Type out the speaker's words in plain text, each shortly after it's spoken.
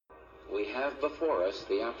we have before us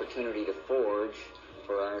the opportunity to forge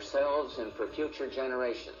for ourselves and for future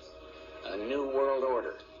generations a new world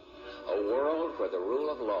order, a world where the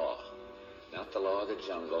rule of law, not the law of the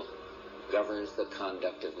jungle, governs the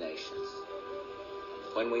conduct of nations.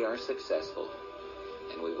 When we are successful,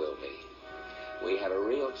 and we will be, we have a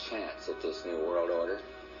real chance at this new world order,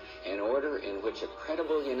 an order in which a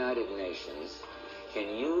credible United Nations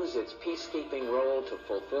can use its peacekeeping role to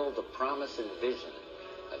fulfill the promise and vision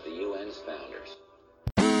of the UN's founders.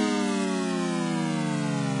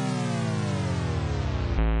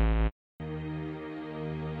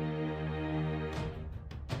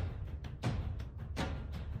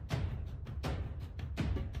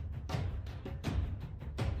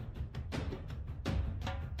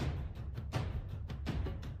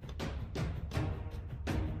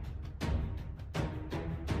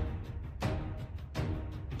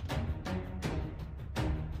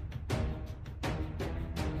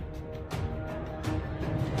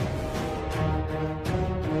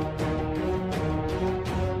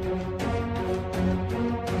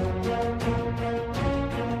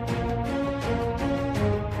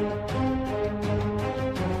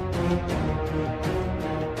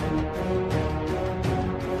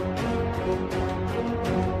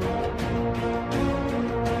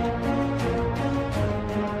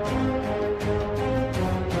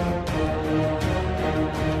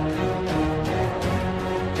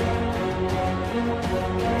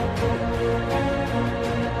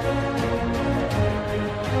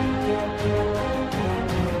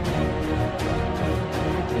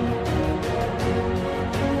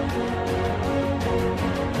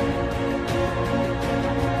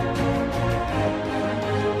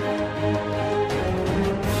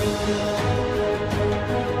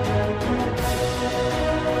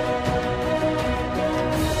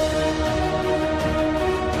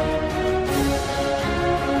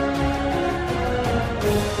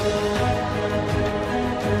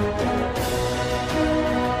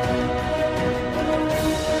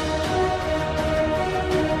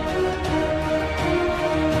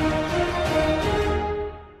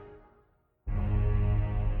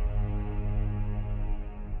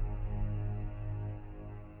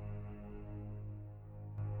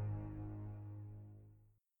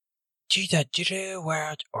 To the New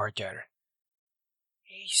World Order.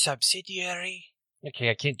 A subsidiary. Okay,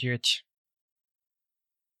 I can't do it.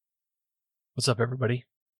 What's up, everybody?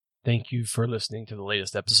 Thank you for listening to the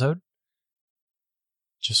latest episode.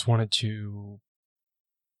 Just wanted to...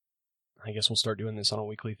 I guess we'll start doing this on a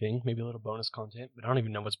weekly thing. Maybe a little bonus content, but I don't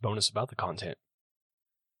even know what's bonus about the content.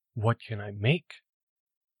 What can I make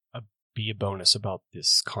be a bonus about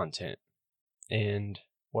this content? And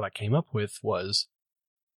what I came up with was...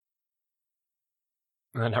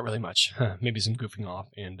 not really much. Maybe some goofing off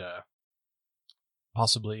and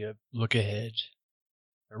possibly a look ahead,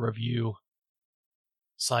 a review,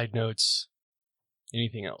 side notes,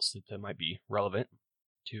 anything else that might be relevant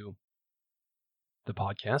to the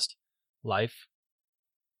podcast, life,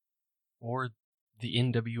 or the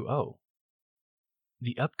NWO.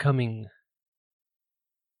 The upcoming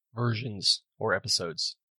versions or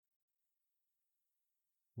episodes.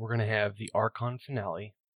 We're going to have the Archon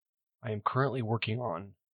finale. I am currently working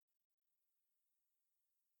on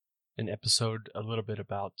an episode a little bit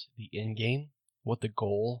about the end game, what the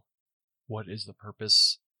goal, what is the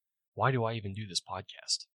purpose, why do I even do this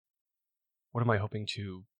podcast? What am I hoping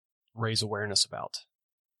to raise awareness about?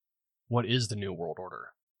 What is the New World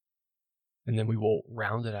Order? And then we will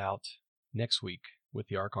round it out next week with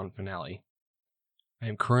the Archon finale. I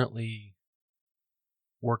am currently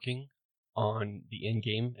working on the end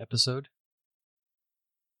game episode.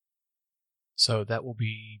 So that will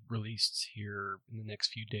be released here in the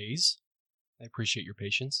next few days. I appreciate your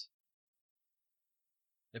patience.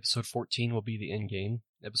 Episode 14 will be the endgame.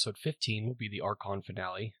 Episode 15 will be the Archon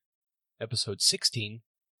finale. Episode 16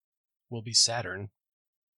 will be Saturn.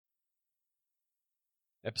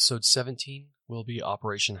 Episode 17 will be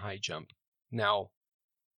Operation High Jump. Now,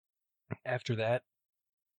 after that,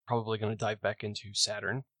 probably going to dive back into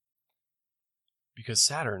Saturn. Because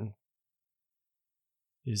Saturn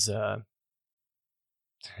is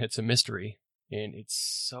it's a mystery, and it's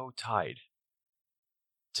so tied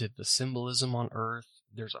to the symbolism on Earth.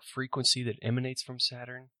 There's a frequency that emanates from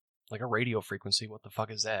Saturn, like a radio frequency. What the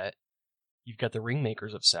fuck is that? You've got the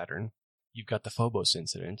ringmakers of Saturn. You've got the Phobos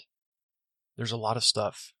incident. There's a lot of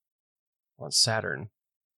stuff on Saturn,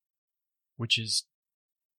 which is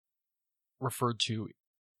referred to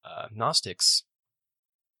Gnostics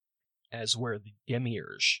as where the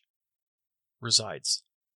Demiurge resides.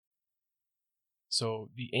 So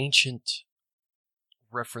the ancient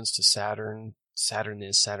reference to Saturn, Saturn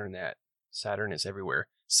this, Saturn that, Saturn is everywhere.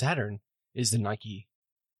 Saturn is the Nike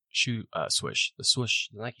shoe swoosh, the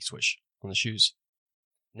Nike swoosh on the shoes.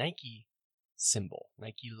 Nike symbol,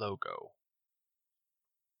 Nike logo.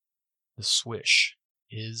 The swoosh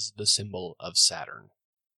is the symbol of Saturn.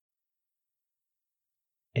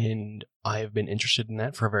 And I have been interested in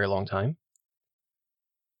that for a very long time.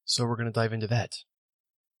 So we're going to dive into that.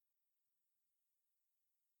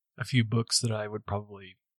 A few books that I would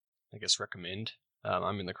probably, recommend.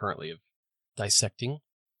 I'm in the currently of dissecting.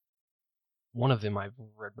 One of them I've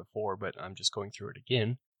read before, but I'm just going through it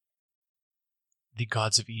again. The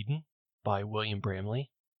Gods of Eden by William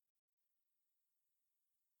Bramley.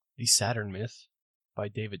 The Saturn Myth by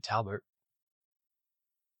David Talbot.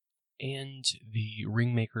 And The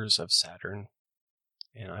Ringmakers of Saturn.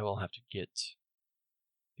 And I will have to get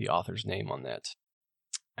the author's name on that.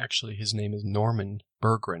 Actually, his name is Norman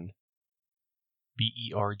Bergrun.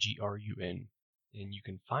 Bergrun. And you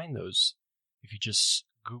can find those if you just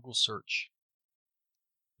Google search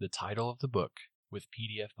the title of the book with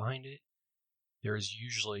PDF behind it. There is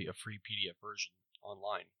usually a free PDF version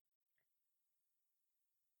online.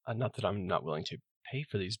 Not that I'm not willing to pay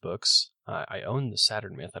for these books. I own the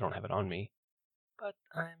Saturn Myth. I don't have it on me. But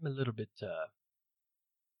I'm a little bit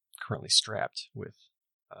currently strapped with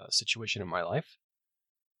a situation in my life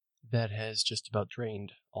that has just about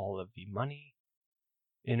drained all of the money,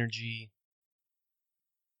 energy,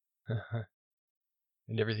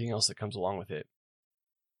 and everything else that comes along with it.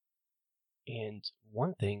 And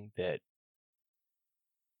one thing that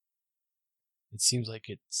it seems like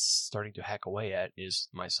it's starting to hack away at is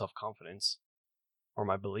my self-confidence, or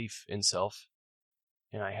my belief in self.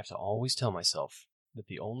 And I have to always tell myself that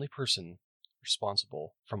the only person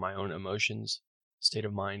responsible for my own emotions, state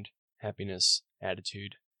of mind, happiness,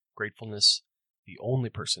 attitude, gratefulness, the only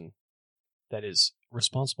person that is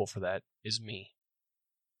responsible for that is me.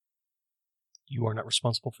 You are not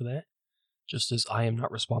responsible for that, just as I am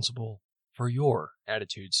not responsible for your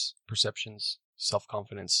attitudes, perceptions,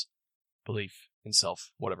 self-confidence, belief in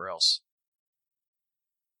self, whatever else.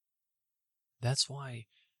 That's why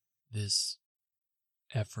this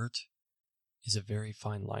effort is a very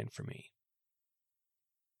fine line for me.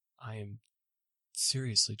 I am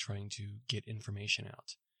seriously trying to get information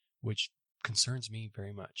out, which concerns me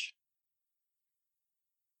very much.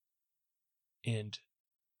 And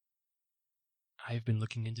I've been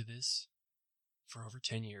looking into this for over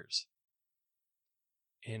 10 years.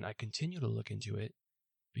 And I continue to look into it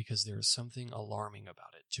because there is something alarming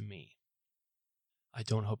about it to me. I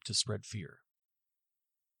don't hope to spread fear.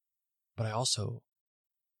 But I also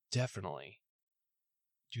definitely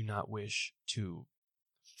do not wish to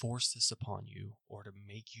force this upon you or to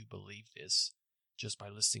make you believe this just by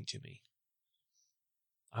listening to me.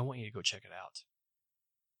 I want you to go check it out.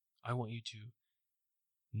 I want you to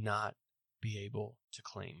not be able to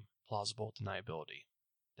claim plausible deniability.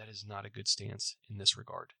 That is not a good stance in this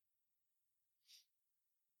regard.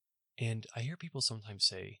 And I hear people sometimes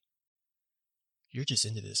say, you're just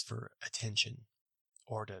into this for attention,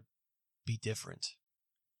 or to be different,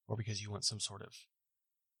 or because you want some sort of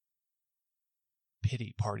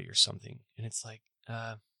pity party or something. And it's like,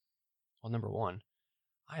 well, number one,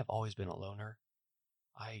 I have always been a loner.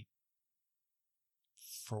 I,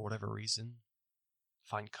 for whatever reason,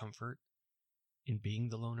 find comfort in being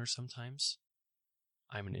the loner sometimes.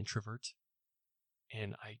 I'm an introvert,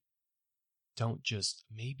 and I don't just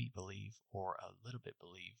maybe believe or a little bit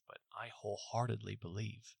believe, but I wholeheartedly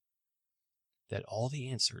believe that all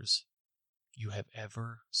the answers you have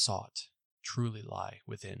ever sought truly lie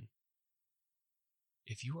within.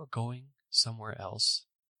 If you are going somewhere else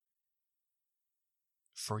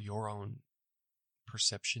for your own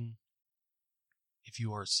perception, if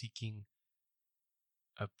you are seeking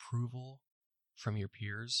approval from your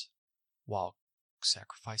peers while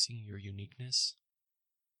sacrificing your uniqueness,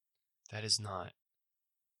 that's not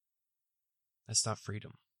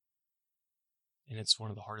freedom. And it's one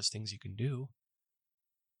of the hardest things you can do,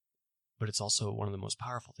 but it's also one of the most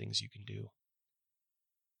powerful things you can do.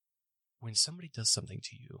 When somebody does something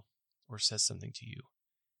to you or says something to you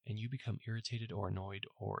and you become irritated or annoyed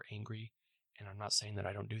or angry, and I'm not saying that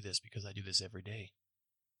I don't do this because I do this every day.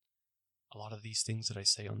 A lot of these things that I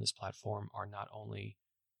say on this platform are not only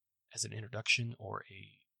as an introduction or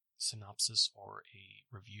a synopsis or a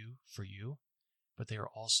review for you, but they are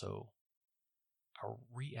also a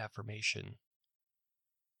reaffirmation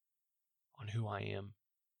on who I am,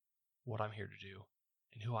 what I'm here to do,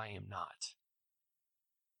 and who I am not.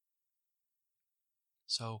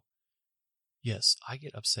 So, yes, I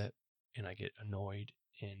get upset and I get annoyed,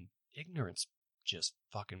 and ignorance just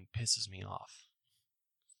fucking pisses me off.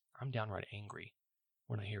 I'm downright angry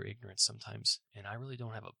when I hear ignorance sometimes, and I really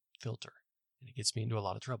don't have a filter, and it gets me into a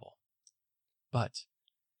lot of trouble. But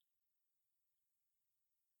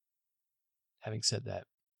having said that,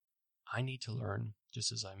 I need to learn,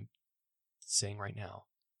 just as I'm saying right now,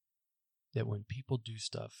 that when people do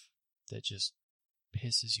stuff that just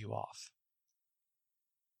pisses you off,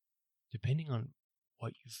 depending on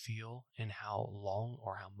what you feel and how long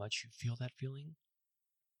or how much you feel that feeling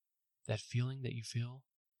that you feel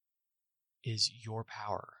is your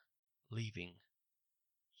power leaving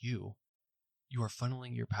you. You are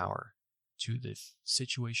funneling your power to the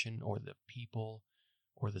situation or the people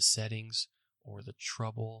or the settings or the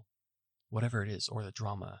trouble, whatever it is, or the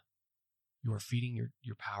drama. You are feeding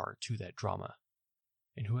your power to that drama.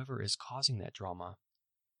 And whoever is causing that drama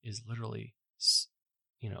is literally,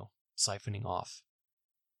 siphoning off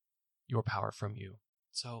your power from you.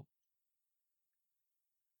 So,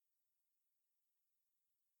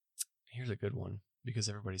 here's a good one, because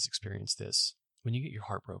everybody's experienced this. When you get your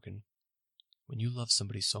heart broken, when you love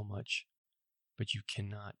somebody so much, but you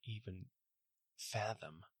cannot even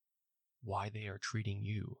fathom why they are treating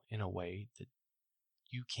you in a way that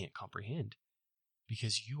you can't comprehend,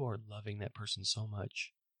 because you are loving that person so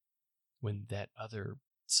much when that other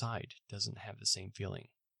side doesn't have the same feeling.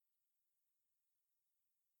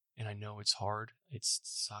 And I know it's hard, it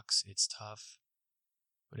sucks, it's tough,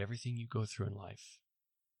 but everything you go through in life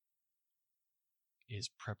is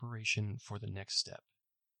preparation for the next step.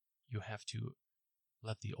 You have to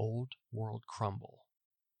let the old world crumble,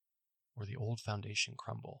 or the old foundation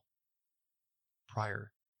crumble,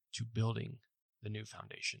 prior to building the new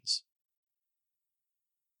foundations.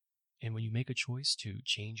 And when you make a choice to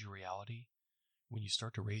change your reality, when you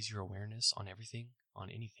start to raise your awareness on everything, on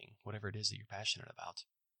anything, whatever it is that you're passionate about,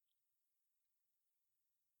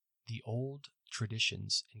 the old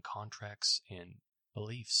traditions and contracts and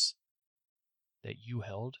beliefs that you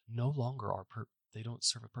held no longer they don't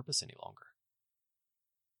serve a purpose any longer.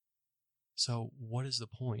 So what is the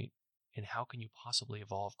point, and how can you possibly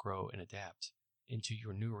evolve, grow, and adapt into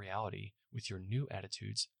your new reality with your new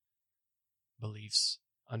attitudes, beliefs,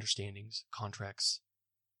 understandings, contracts?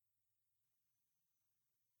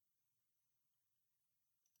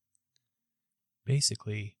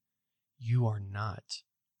 Basically, you are not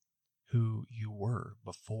who you were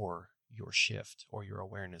before your shift or your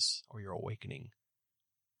awareness or your awakening.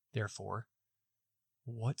 Therefore,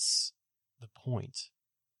 what's the point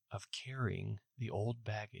of carrying the old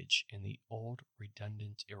baggage and the old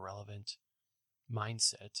redundant, irrelevant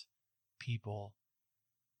mindset, people,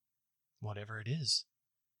 whatever it is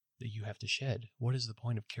that you have to shed? What is the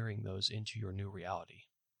point of carrying those into your new reality?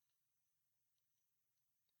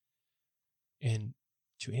 And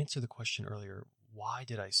to answer the question earlier, why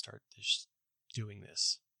did I start doing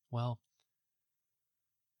this? Well,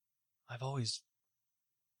 I've always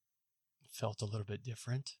felt a little bit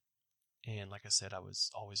different. And like I said, I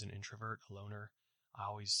was always an introvert, a loner. I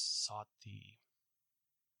always sought the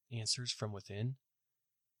answers from within.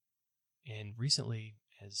 And recently,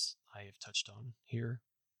 as I have touched on here,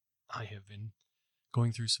 I have been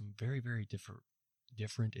going through some very, very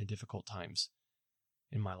different and difficult times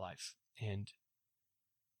in my life. And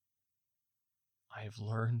I have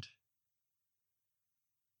learned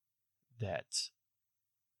that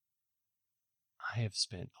I have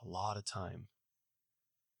spent a lot of time.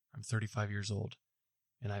 I'm 35 years old,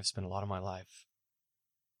 and I've spent a lot of my life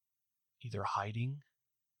either hiding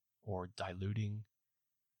or diluting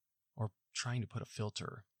or trying to put a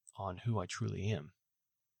filter on who I truly am.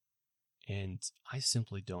 And I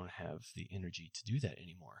simply don't have the energy to do that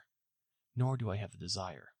anymore, nor do I have the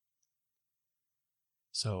desire.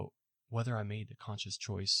 So whether I made a conscious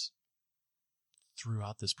choice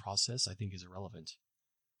throughout this process, I think is irrelevant,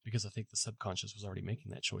 because I think the subconscious was already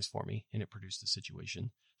making that choice for me, and it produced the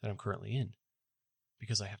situation that I'm currently in,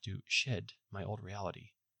 because I have to shed my old reality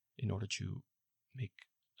in order to make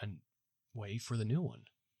a way for the new one.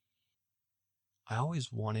 I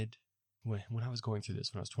always wanted, when I was going through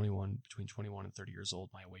this, when I was 21, between 21 and 30 years old,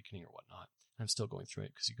 my awakening or whatnot, and I'm still going through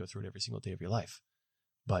it because you go through it every single day of your life.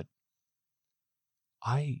 But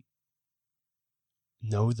I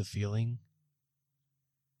know the feeling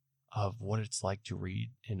of what it's like to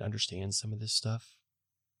read and understand some of this stuff.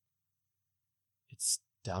 It's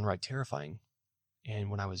downright terrifying. And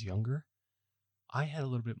when I was younger, I had a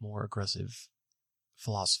little bit more aggressive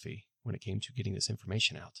philosophy when it came to getting this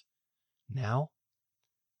information out. Now,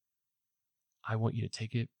 I want you to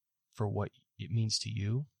take it for what it means to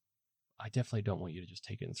you. I definitely don't want you to just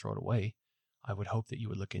take it and throw it away. I would hope that you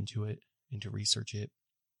would look into it and to research it,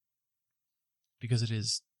 because it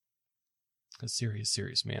is a serious,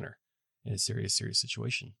 serious matter and a serious, serious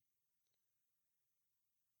situation.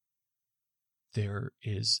 there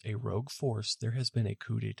is a rogue force. There has been a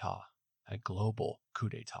coup d'etat, a global coup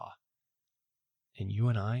d'etat. And you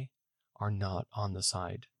and I are not on the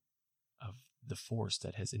side of the force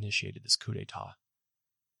that has initiated this coup d'etat.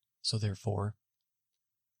 So therefore,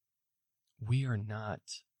 we are not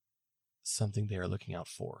something they are looking out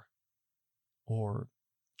for or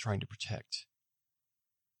trying to protect.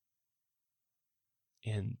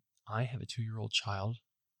 And I have a 2-year-old child.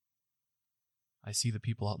 I see the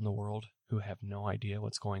people out in the world who have no idea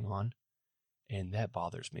what's going on, and that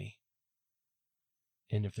bothers me.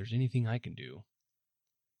 And if there's anything I can do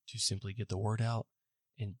to simply get the word out,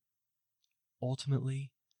 and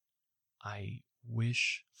ultimately, I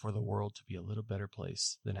wish for the world to be a little better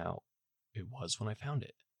place than how it was when I found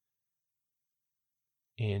it.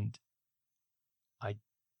 And I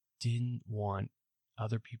didn't want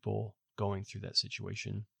other people going through that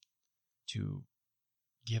situation to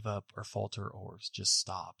give up or falter or just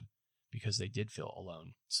stop because they did feel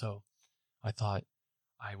alone. So I thought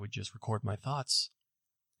I would just record my thoughts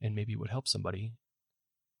and maybe it would help somebody,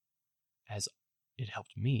 as it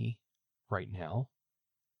helped me right now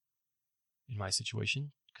in my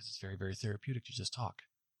situation, because it's very, very therapeutic to just talk.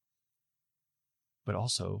 But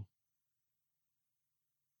also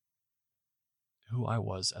who I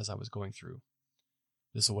was as I was going through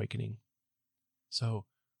this awakening. So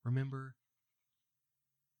remember,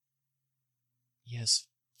 yes,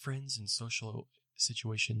 friends and social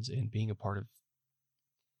situations and being a part of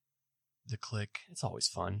the clique, it's always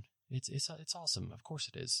fun. It's awesome. Of course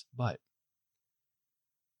it is. But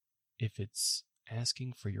if it's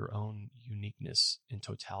asking for your own uniqueness and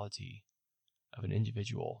totality of an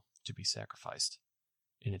individual to be sacrificed,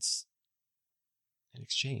 and it's an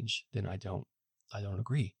exchange, then I don't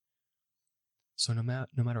agree. So no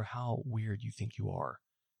matter how weird you think you are,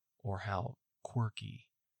 or how quirky,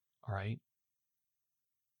 all right,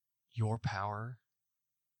 your power,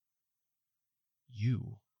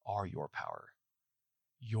 you are your power.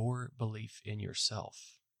 Your belief in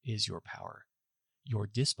yourself is your power. Your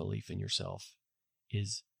disbelief in yourself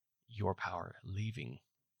is your power leaving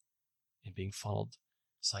and being funneled,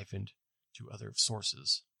 siphoned to other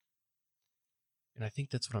sources. And I think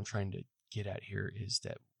that's what I'm trying to get at here, is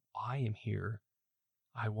that I am here.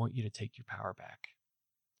 I want you to take your power back.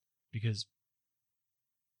 Because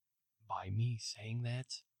by me saying that,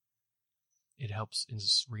 it helps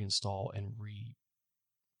reinstall and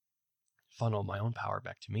funnel my own power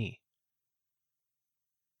back to me.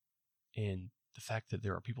 And the fact that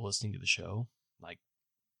there are people listening to the show, like,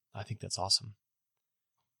 I think that's awesome.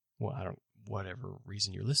 Well, whatever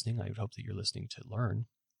reason you're listening, I would hope that you're listening to learn,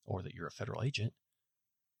 or that you're a federal agent,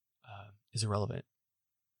 is irrelevant.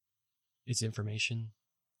 It's information.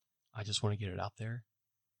 I just want to get it out there.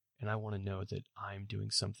 And I want to know that I'm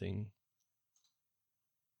doing something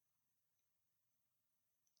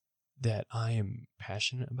that I am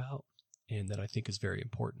passionate about and that I think is very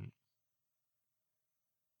important.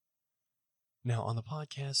 Now, on the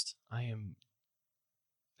podcast, I am,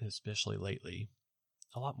 especially lately,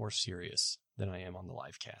 a lot more serious than I am on the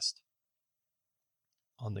live cast.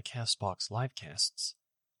 On the CastBox live casts,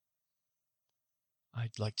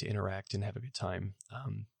 I'd like to interact and have a good time.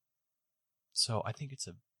 So I think it's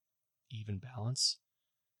a even balance.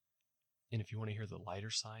 And if you want to hear the lighter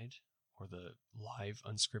side, or the live,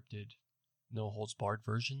 unscripted, no holds barred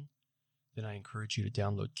version, then I encourage you to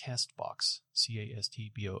download CastBox,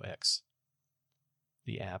 CASTBOX,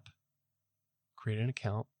 the app, create an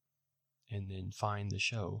account, and then find the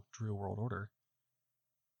show, Drew World Order,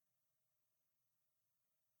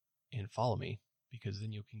 and follow me, because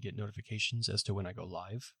then you can get notifications as to when I go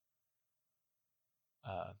live,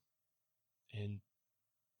 and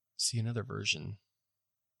see another version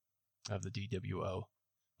of the DWO.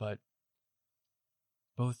 But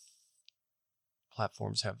both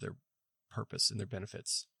platforms have their purpose and their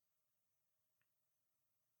benefits.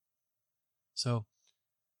 So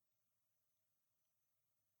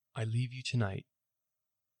I leave you tonight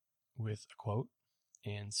with a quote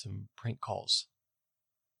and some prank calls.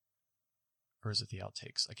 Or is it the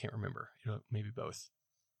outtakes? I can't remember. Maybe both.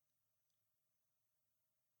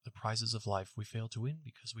 The prizes of life we fail to win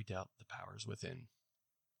because we doubt the powers within.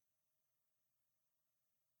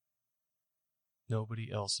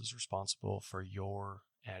 Nobody else is responsible for your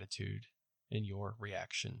attitude and your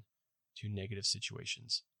reaction to negative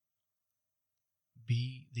situations.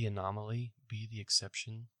 Be the anomaly, be the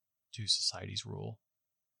exception to society's rule.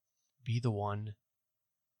 Be the one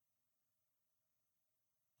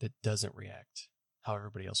that doesn't react how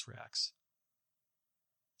everybody else reacts.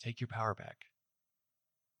 Take your power back.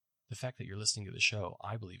 The fact that you're listening to the show,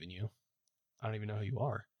 I believe in you. I don't even know who you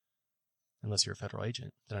are. Unless you're a federal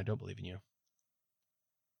agent, then I don't believe in you.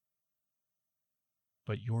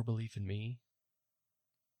 But your belief in me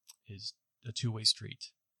is a two-way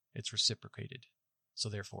street. It's reciprocated. So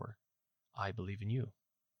therefore, I believe in you.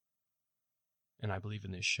 And I believe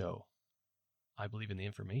in this show. I believe in the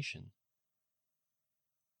information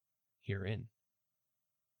herein.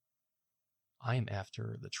 I am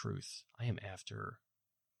after the truth. I am after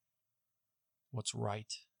what's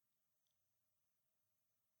right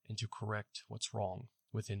and to correct what's wrong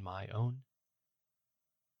within my own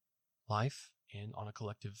life and on a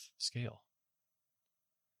collective scale.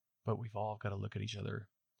 But we've all got to look at each other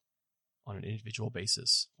on an individual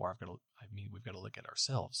basis, or we've got to look at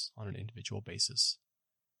ourselves on an individual basis,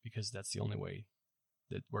 because that's the only way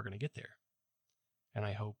that we're going to get there. And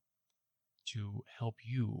I hope to help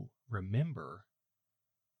you remember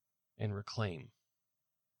and reclaim.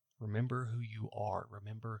 Remember who you are.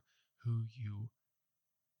 Remember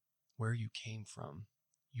where you came from.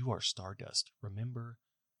 You are stardust. Remember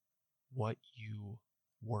what you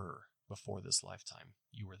were before this lifetime.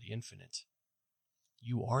 You were the infinite.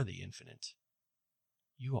 You are the infinite.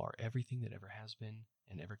 You are everything that ever has been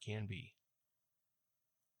and ever can be.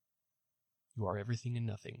 You are everything and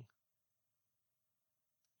nothing.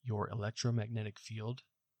 Your electromagnetic field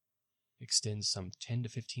extends some 10 to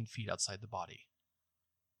 15 feet outside the body.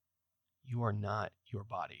 You are not your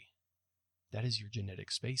body. That is your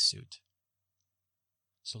genetic spacesuit.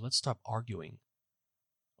 So let's stop arguing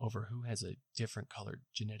over who has a different colored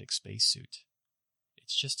genetic spacesuit.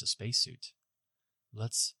 It's just a spacesuit.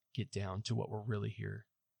 Let's get down to what we're really here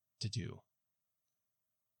to do.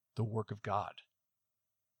 The work of God.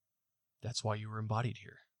 That's why you were embodied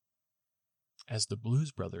here. As the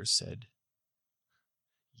Blues Brothers said,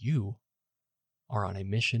 you are on a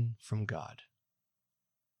mission from God.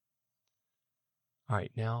 All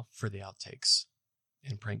right, now for the outtakes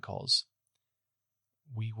and prank calls.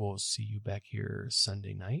 We will see you back here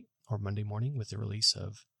Sunday night or Monday morning with the release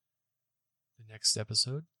of the next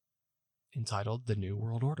episode entitled The New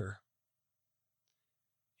World Order.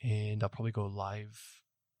 And I'll probably go live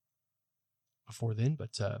before then,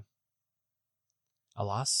 but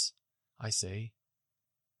alas, I say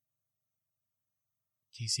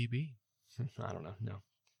TCB. I don't know, no.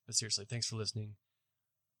 But seriously, thanks for listening.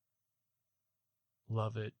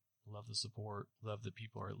 Love it. Love the support. Love that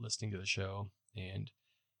people are listening to the show. And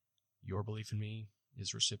your belief in me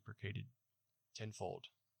is reciprocated tenfold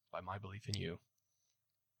by my belief in you.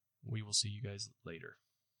 We will see you guys later.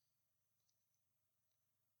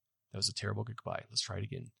 That was a terrible goodbye. Let's try it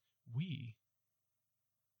again.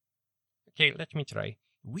 Okay, let me try.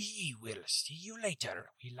 We will see you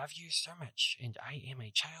later. We love you so much. And I am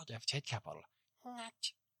a child of Ted Koppel.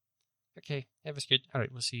 Not. Okay, that was good. All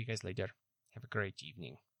right, we'll see you guys later. Have a great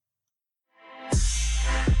evening.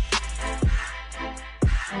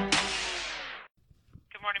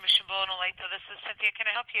 Good morning, Mission Bull and Olathe. This is Cynthia. Can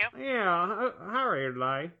I help you? Yeah, how are you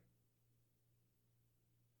today?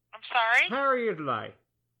 I'm sorry? How are you today?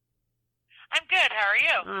 I'm good. How are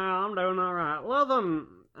you? I'm doing all right. Listen,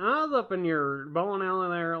 I was up in your bowling alley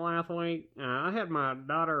there last week. I had my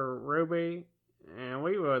daughter Ruby, and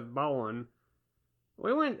we was bowling.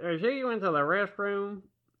 She went to the restroom.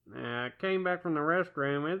 Came back from the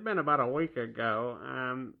restroom. It's been about a week ago.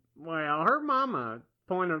 Well, her mama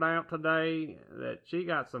pointed out today that she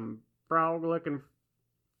got some frog-looking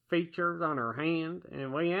features on her hand,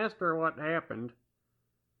 and we asked her what happened.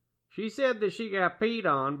 She said that she got peed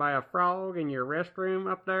on by a frog in your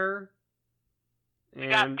restroom up there. You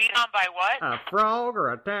got peed on by what? A frog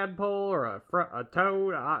or a tadpole or a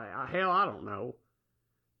toad. Hell, I don't know.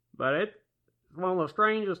 But it's one of the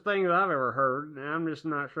strangest things I've ever heard. I'm just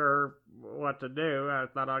not sure what to do. I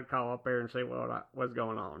thought I'd call up here and see what was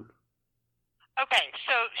going on. Okay,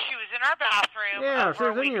 so she was in our bathroom. Yeah, she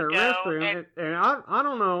was in your restroom. And I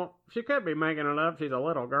don't know. She could be making it up. She's a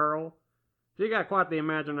little girl. She got quite the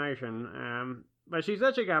imagination. But she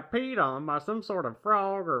said she got peed on by some sort of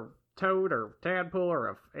frog or toad or tadpole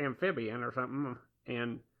or amphibian or something.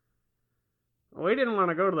 And we didn't want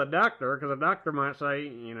to go to the doctor because the doctor might say,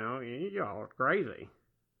 y'all are crazy.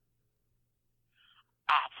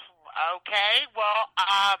 Okay, well,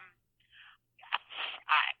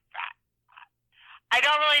 I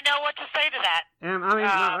don't really know what to say to that. And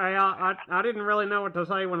I didn't really know what to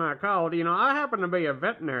say when I called. I happen to be a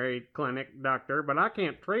veterinary clinic doctor, but I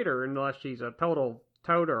can't treat her unless she's a total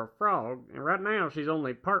toad or a frog. And right now she's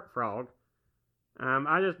only part frog.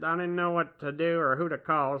 I didn't know what to do or who to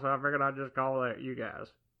call, so I figured I'd just call you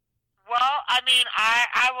guys. Well, I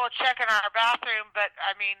will check in our bathroom, but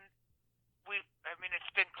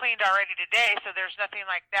it's been cleaned already today, so there's nothing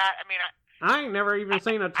like that. I ain't never even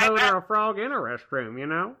seen a toad or a frog in a restroom,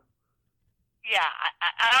 Yeah,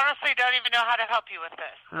 I honestly don't even know how to help you with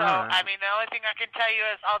this. So, All right. I mean, the only thing I can tell you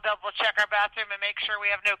is I'll double check our bathroom and make sure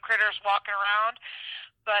we have no critters walking around.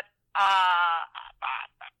 But I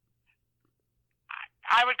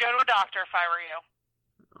would go to a doctor if I were you.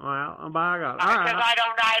 Well, by God. All Because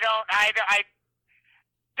right.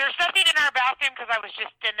 there's nothing in our bathroom because I was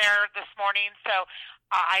just in there this morning. So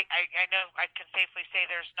I know I can safely say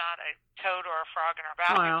there's not a toad or a frog in our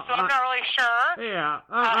bathroom. Well, So I'm not really sure. Yeah,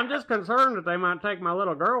 I'm just concerned that they might take my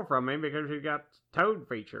little girl from me because she's got toad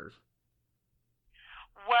features.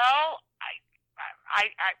 Well,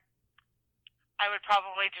 I would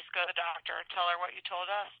probably just go to the doctor and tell her what you told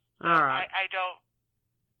us. All right. I don't.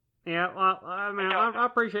 Yeah, well, I mean, I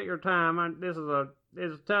appreciate your time. This is a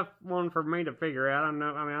tough one for me to figure out.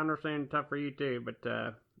 I understand it's tough for you too, but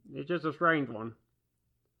it's just a strange one.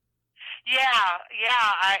 Yeah.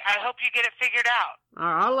 I hope you get it figured out. All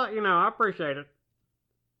right, I'll let you know. I appreciate it.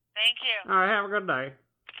 Thank you. All right, have a good day.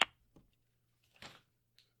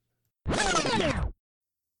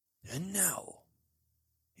 And now,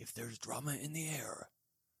 if there's drama in the air,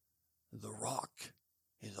 The Rock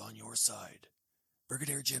is on your side.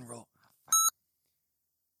 Brigadier General.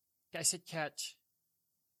 I said catch.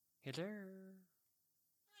 Hello.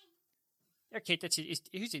 Okay, that's it.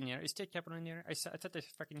 Who's in there? Is there Capital in there? I thought I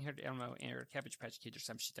fucking heard Elmo or Cabbage Patch Kid or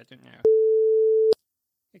some shit. I don't know.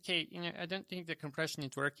 Okay, I don't think the compression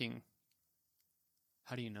is working.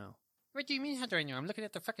 How do you know? What do you mean, how do I know? I'm looking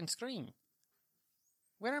at the fucking screen.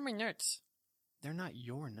 Where are my notes? They're not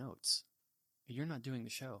your notes. You're not doing the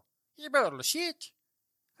show. You bullshit.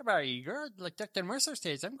 How about you, girl? Like Dr. Mercer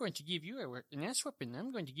says, I'm going to give you an ass whooping.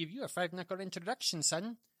 I'm going to give you a 5-knuckle introduction,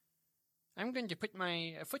 son. I'm going to put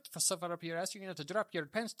my foot sucker up your ass. You're going to have to drop your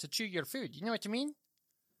pants to chew your food. You know what I mean?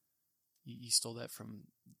 You stole that from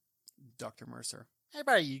Dr. Mercer. How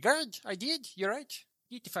about you, girl? I did. You're right.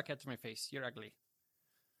 Get the fuck out of my face. You're ugly.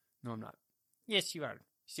 No, I'm not. Yes, you are.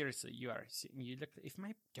 Seriously, you are. You look. If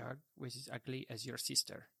my dog was as ugly as your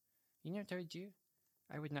sister, you know what I would do?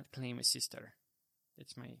 I would not claim a sister.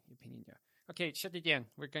 That's my opinion, though. Okay, shut it down.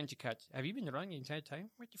 We're going to cut. Have you been wrong the entire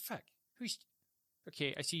time? What the fuck? Who's...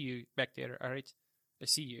 Okay, I see you back there, alright? I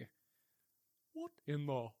see you. What in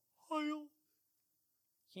the hell?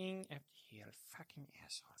 King of the Hill, fucking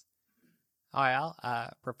asshole. Well,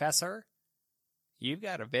 Professor, you've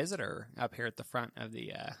got a visitor up here at the front of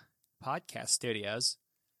the, podcast studios.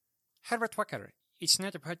 Herbert Walker, it's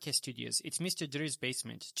not a podcast studios. It's Mr. Drew's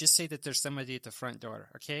basement. Just say that there's somebody at the front door,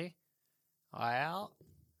 okay? Well,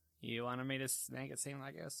 you wanted me to make it seem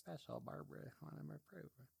like it was special, Barbara. Want to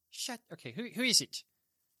approve? Shut. Okay, who is it?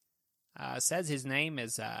 Says his name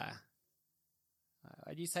is, what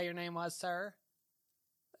did you say your name was, sir?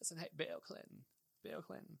 Listen, hey, Bill Clinton. Bill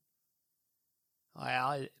Clinton.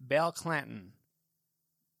 Well, Bill Clinton.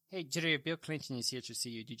 Hey, Drew, Bill Clinton is here to see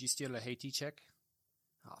you. Did you steal a Haiti check?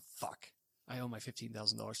 Oh, fuck. I owe my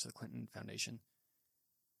 $15,000 to the Clinton Foundation.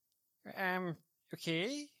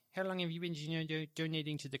 Okay. How long have you been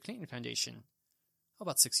donating to the Clinton Foundation?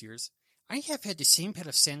 About 6 years. I have had the same pair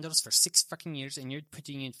of sandals for 6 fucking years, and you're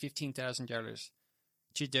putting in $15,000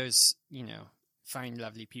 to those, fine,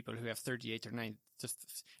 lovely people who have 38 or 9,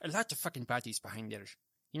 a lot of fucking bodies behind there.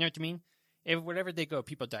 You know what I mean? Wherever they go,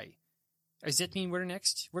 people die. Does that mean we're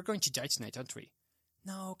next? We're going to die tonight, aren't we?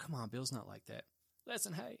 No, come on, Bill's not like that.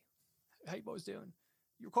 Listen, hey. How you boys doing?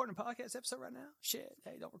 You recording a podcast episode right now? Shit,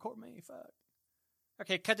 hey, don't record me, fuck.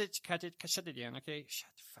 Okay, cut it, shut it down, okay? Shut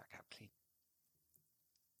the fuck up, clean.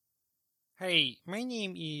 Hey, my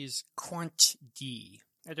name is Quant D.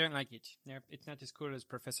 I don't like it. It's not as cool as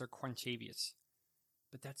Professor Quantavius.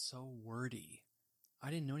 But that's so wordy. I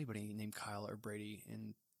didn't know anybody named Kyle or Brady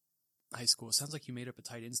in high school. It sounds like you made up a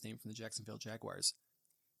tight end's name from the Jacksonville Jaguars.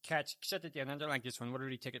 Cat, shut it down. I don't like this one. We'll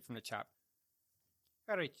already take it from the top.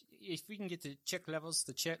 Alright, if we can get the check levels.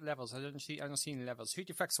 I don't see any levels. Who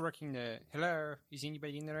the fuck's working the... Hello? Is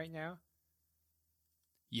anybody in there right now?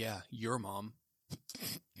 Yeah, your mom.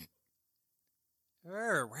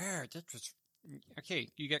 Where? That was... Okay,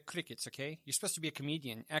 you got crickets, okay? You're supposed to be a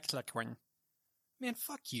comedian. Act like one. Man,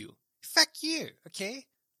 fuck you. Fuck you, okay?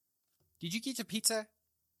 Did you get a pizza?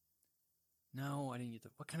 No, I didn't get the...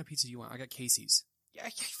 What kind of pizza do you want? I got Casey's. I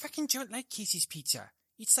fucking don't like Casey's pizza.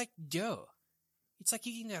 It's like dough. It's like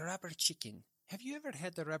eating a rubber chicken. Have you ever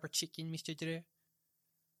had the rubber chicken, Mr. Drew?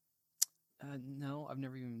 No, I've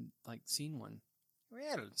never even, seen one.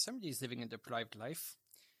 Well, somebody's living a deprived life.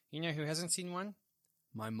 You know who hasn't seen one?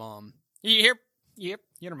 My mom. Yep,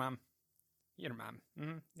 your mom. Your mom.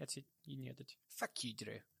 That's it. You nailed it. Fuck you,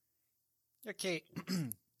 Drew. Okay.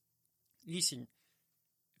 Listen,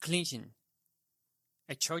 Clinton.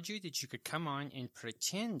 I told you that you could come on and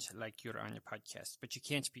pretend like you're on a podcast, but you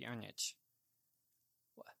can't be on it.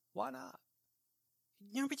 Why not?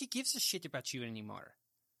 Nobody gives a shit about you anymore.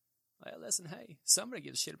 Well, listen, hey, somebody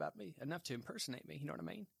gives a shit about me, enough to impersonate me, you know what I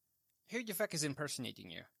mean? Who the fuck is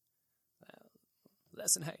impersonating you? Well,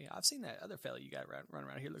 listen, hey, I've seen that other fella you got run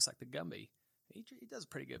around here, looks like the Gumby. He does a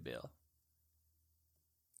pretty good bill.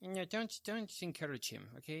 No, don't encourage him,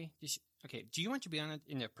 okay? Okay, do you want to be on it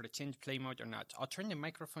in a pretend play mode or not? I'll turn the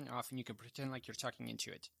microphone off and you can pretend like you're talking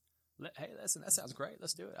into it. Hey, listen, that sounds great.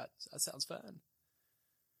 Let's do it. That sounds fun.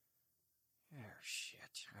 Oh,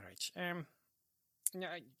 shit. All right. No,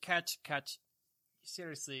 Cat.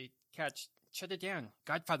 Seriously, Cat, shut it down.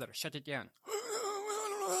 Godfather, shut it down. I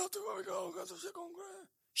don't know how to go. Got some shit going crazy.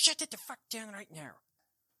 Shut it the fuck down right now.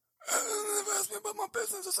 They've asked me about my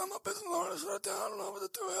business. It's not my business. I want to shut it down. I don't know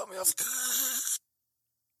what to do. Help me out.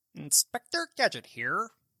 Inspector Gadget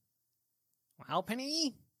here. Well,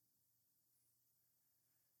 Penny?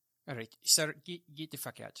 Alright, sir, get the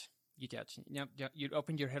fuck out. Get out. Now, you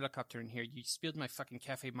opened your helicopter in here. You spilled my fucking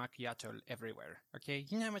cafe macchiato everywhere. Okay?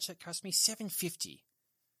 You know how much that cost me? $7.50.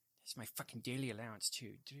 That's my fucking daily allowance,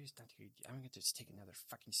 too. Drew's not good. I'm going to just take another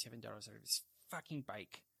fucking $7 out of his fucking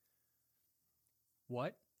bike.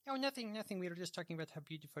 What? Oh, nothing. We were just talking about how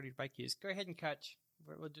beautiful your bike is. Go ahead and cut.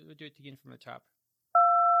 We'll do it again from the top.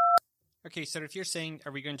 Okay, so if you're saying,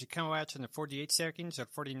 are we going to come out in the 48 seconds or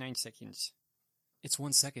 49 seconds? It's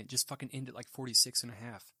 1 second. Just fucking end it like 46 and a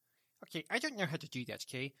half. Okay, I don't know how to do that,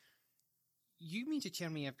 okay? You mean to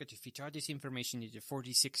tell me I've got to fit all this information into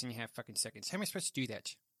 46 and a half fucking seconds? How am I supposed to do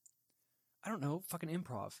that? I don't know. Fucking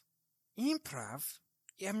improv. Improv?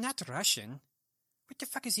 I'm not Russian. What the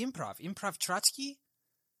fuck is improv? Improv Trotsky?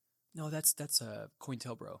 No, that's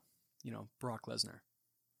COINTELPRO. You know, Brock Lesnar.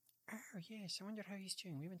 Oh, yes. I wonder how he's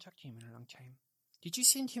doing. We haven't talked to him in a long time. Did you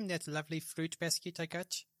send him that lovely fruit basket I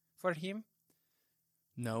got for him?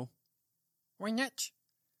 No. Why not?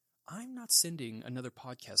 I'm not sending another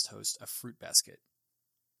podcast host a fruit basket.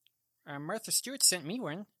 Martha Stewart sent me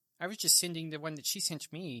one. I was just sending the one that she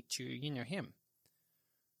sent me to, him.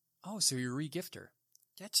 Oh, so you're a re-gifter.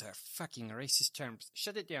 That's a fucking racist term.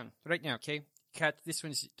 Shut it down right now, okay? Cat, this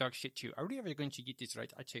one's dog shit too. Are we ever going to get this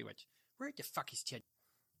right? I tell you what. Where the fuck is Ted?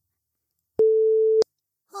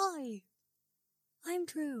 Hi, I'm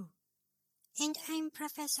Drew. And I'm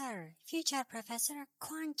future Professor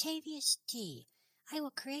Quantavius T. I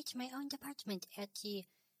will create my own department at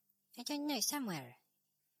somewhere.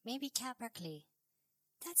 Maybe Cal Berkeley.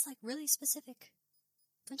 That's really specific.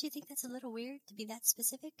 Don't you think that's a little weird to be that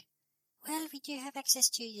specific? Well, we do have access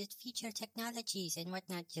to the future technologies and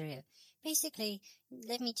whatnot, Drew. Basically,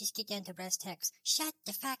 let me just get down to brass tacks. Shut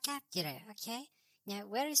the fuck up, Drew, okay? Now,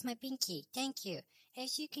 where is my binky? Thank you.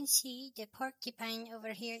 As you can see, the porcupine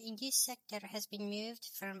over here in this sector has been moved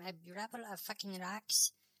from a rubble of fucking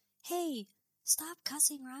rocks. Hey, stop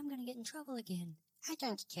cussing or I'm gonna get in trouble again. I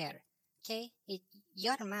don't care, okay?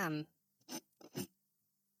 Your mom.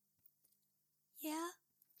 Yeah?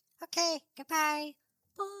 Okay, goodbye.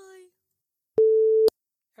 Bye.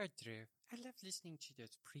 Oh, Drew, I love listening to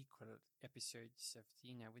those prequel episodes of,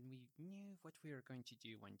 when we knew what we were going to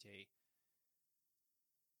do one day.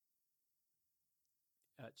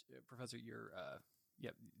 Professor,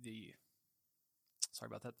 sorry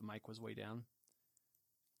about that. The mic was way down.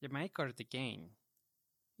 The mic or the gain?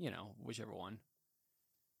 Whichever one.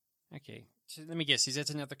 Okay, so let me guess. Is that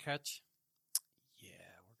another cut? Yeah,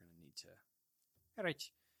 we're going to need to. All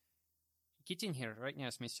right. Get in here right now,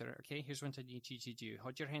 mister. Okay, here's what I need you to do.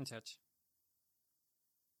 Hold your hands out.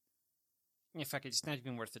 Yeah, fuck it. It's not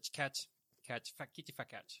even worth it. Cat. Fuck, get the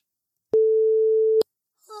fuck out.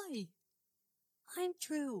 Hi, I'm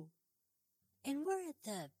Drew. And we're at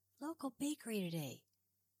the local bakery today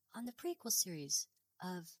on the prequel series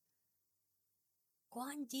of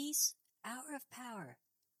Guandi's Hour of Power.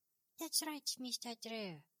 That's right, Mr.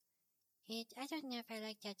 Drew. I don't know if I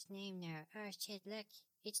like that name now. Oh shit, look.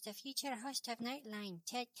 It's the future host of Nightline,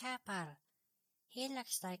 Ted Capel. He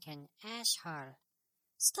looks like an asshole.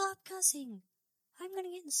 Stop cussing. I'm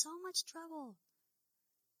gonna get in so much trouble.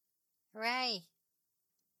 Right.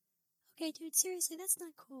 Okay, dude, seriously, that's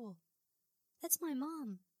not cool. That's my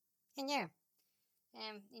mom. I know.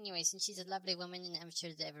 Anyways, and she's a lovely woman, and I'm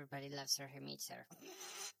sure that everybody loves her who meets her.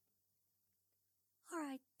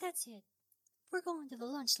 Alright, that's it. We're going to the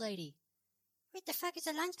lunch lady. What the fuck is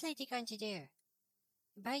the lunch lady going to do?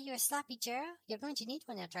 Buy you a sloppy Joe? You're going to need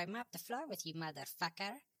one after I mop the floor with you,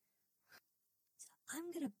 motherfucker. So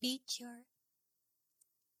I'm gonna beat your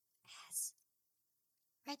ass.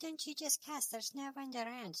 Why don't you just cuss? There's no one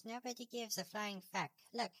around. Nobody gives a flying fuck.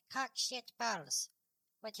 Look, cock shit balls.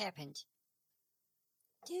 What happened?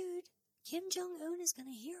 Dude, Kim Jong-un is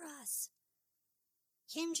gonna hear us.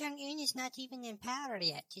 Kim Jong-un is not even in power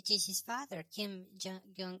yet. It is his father, Kim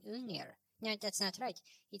Jong-un. No, that's not right.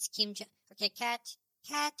 It's Kim Jong... Okay, cut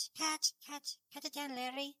it down,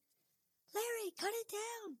 Larry. Larry, cut it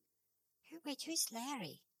down. Wait, who's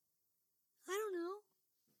Larry? I don't know.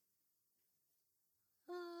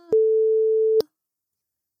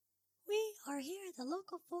 We are here at the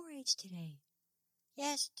local 4-H today.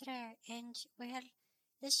 Yes, there, and, well,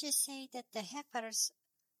 let's just say that the heifers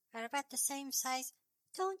are about the same size.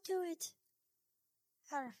 Don't do it.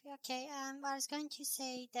 Okay, I was going to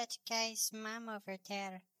say that guy's mom over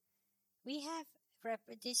there. We have,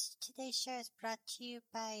 today's show is brought to you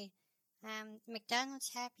by,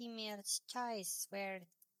 McDonald's Happy Meals toys, where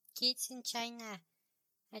kids in China...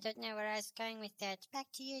 I don't know where I was going with that. Back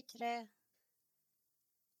to you, Drew.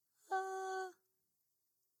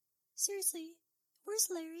 Seriously, where's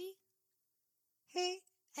Larry? Who?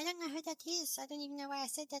 I don't know who that is. I don't even know why I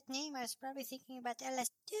said that name. I was probably thinking about LS.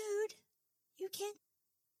 Dude, you can't...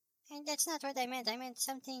 And that's not what I meant. I meant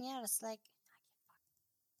something else, like...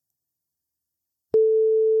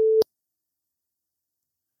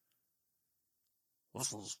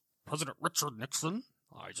 This is President Richard Nixon.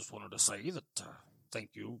 I just wanted to say that,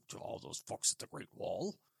 thank you to all those folks at the Great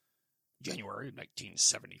Wall. January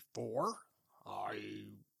 1974,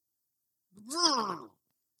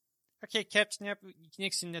 Okay, Captain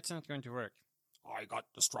Nixon, that's not going to work. I got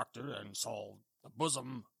distracted and saw the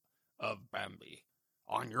bosom of Bambi.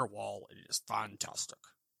 On your wall, it is fantastic.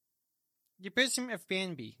 The bosom of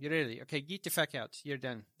Bambi, really? Okay, get the fuck out. You're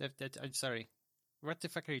done. I'm sorry. What the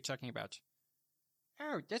fuck are you talking about?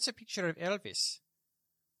 Oh, that's a picture of Elvis.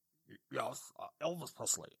 Yes, Elvis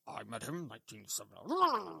Presley. I met him in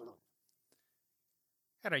 1970.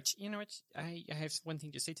 Alright, you know what? I have one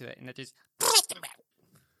thing to say to that, and that is...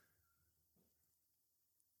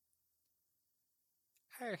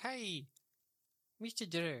 Oh, hi, Mr.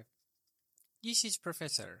 Drew. This is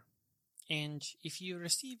Professor. And if you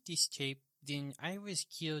received this tape, then I was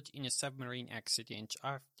killed in a submarine accident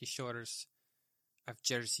off the shores of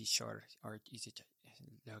Jersey Shore. Or is it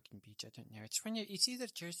Logan Beach? I don't know. It's either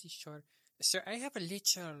Jersey Shore. So I have a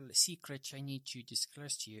little secret I need to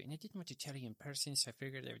disclose to you, and I didn't want to tell you in person, so I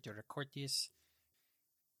figured I would record this.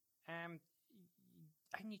 I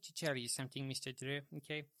need to tell you something, Mr. Drew,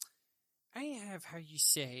 okay? I have, how you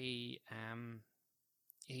say,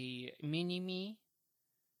 a mini-me,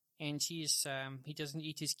 and he doesn't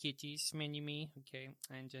eat his kitties, mini-me, okay?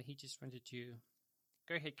 And he just wanted to...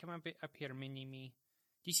 Go ahead, come up here, mini-me.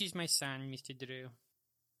 This is my son, Mr. Drew.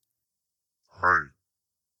 Hi,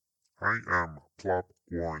 I am Plop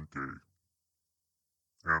Warranty,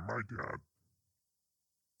 and my dad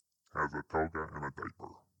has a toga and a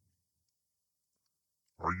diaper.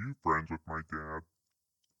 Are you friends with my dad?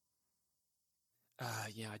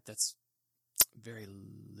 Yeah, that's very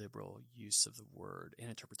liberal use of the word and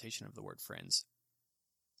interpretation of the word friends.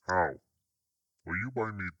 How? Will you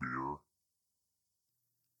buy me beer?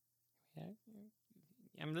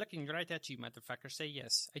 I'm looking right at you, motherfucker. Say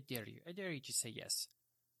yes. I dare you. I dare you to say yes.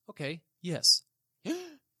 Okay, yes.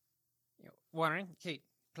 Warren, okay,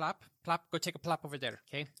 plop, go take a plop over there,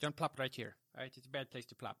 okay? Don't plop right here. Alright, it's a bad place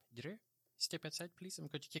to plop. Drew, step outside, please. I'm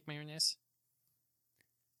going to kick my own ass.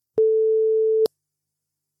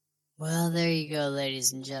 Well, there you go,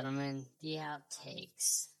 ladies and gentlemen. The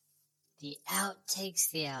outtakes. The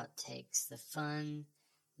outtakes. The fun,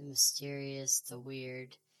 the mysterious, the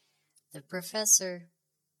weird. The professor.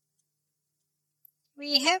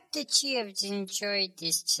 We hope that you have enjoyed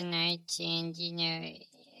this tonight, and,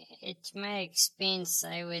 at my expense,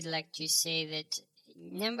 I would like to say that,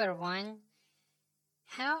 number one,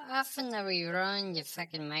 how often are we rolling the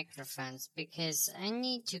fucking microphones? Because I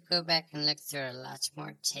need to go back and look through a lot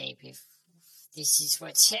more tape if this is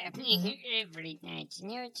what's happening every night. You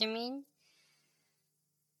know what I mean?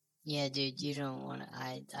 Yeah, dude, you don't want to...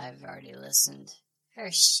 I've already listened.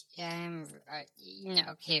 Okay,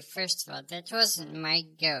 first of all, that wasn't my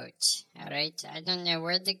goat, alright? I don't know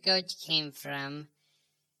where the goat came from.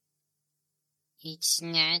 It's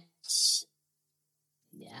not...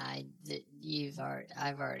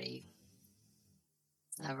 I've already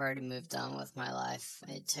moved on with my life.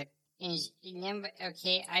 It took...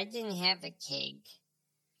 Okay, I didn't have a keg.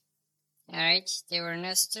 Alright, there were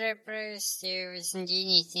no strippers, there wasn't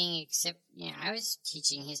anything except, I was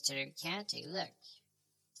teaching history of county. Look,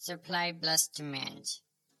 supply plus demand.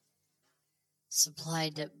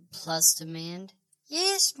 Supply plus demand?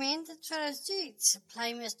 Yes, man, that's what I was doing.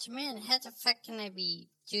 Supply plus demand. How the fuck can I be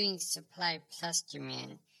doing supply plus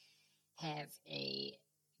demand? Have a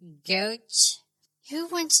goat Who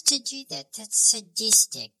wants to do that? That's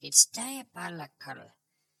sadistic. It's diabolical.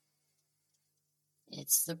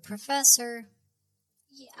 It's the professor.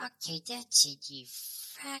 Yeah, okay, that's it, you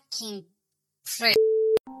fucking prick.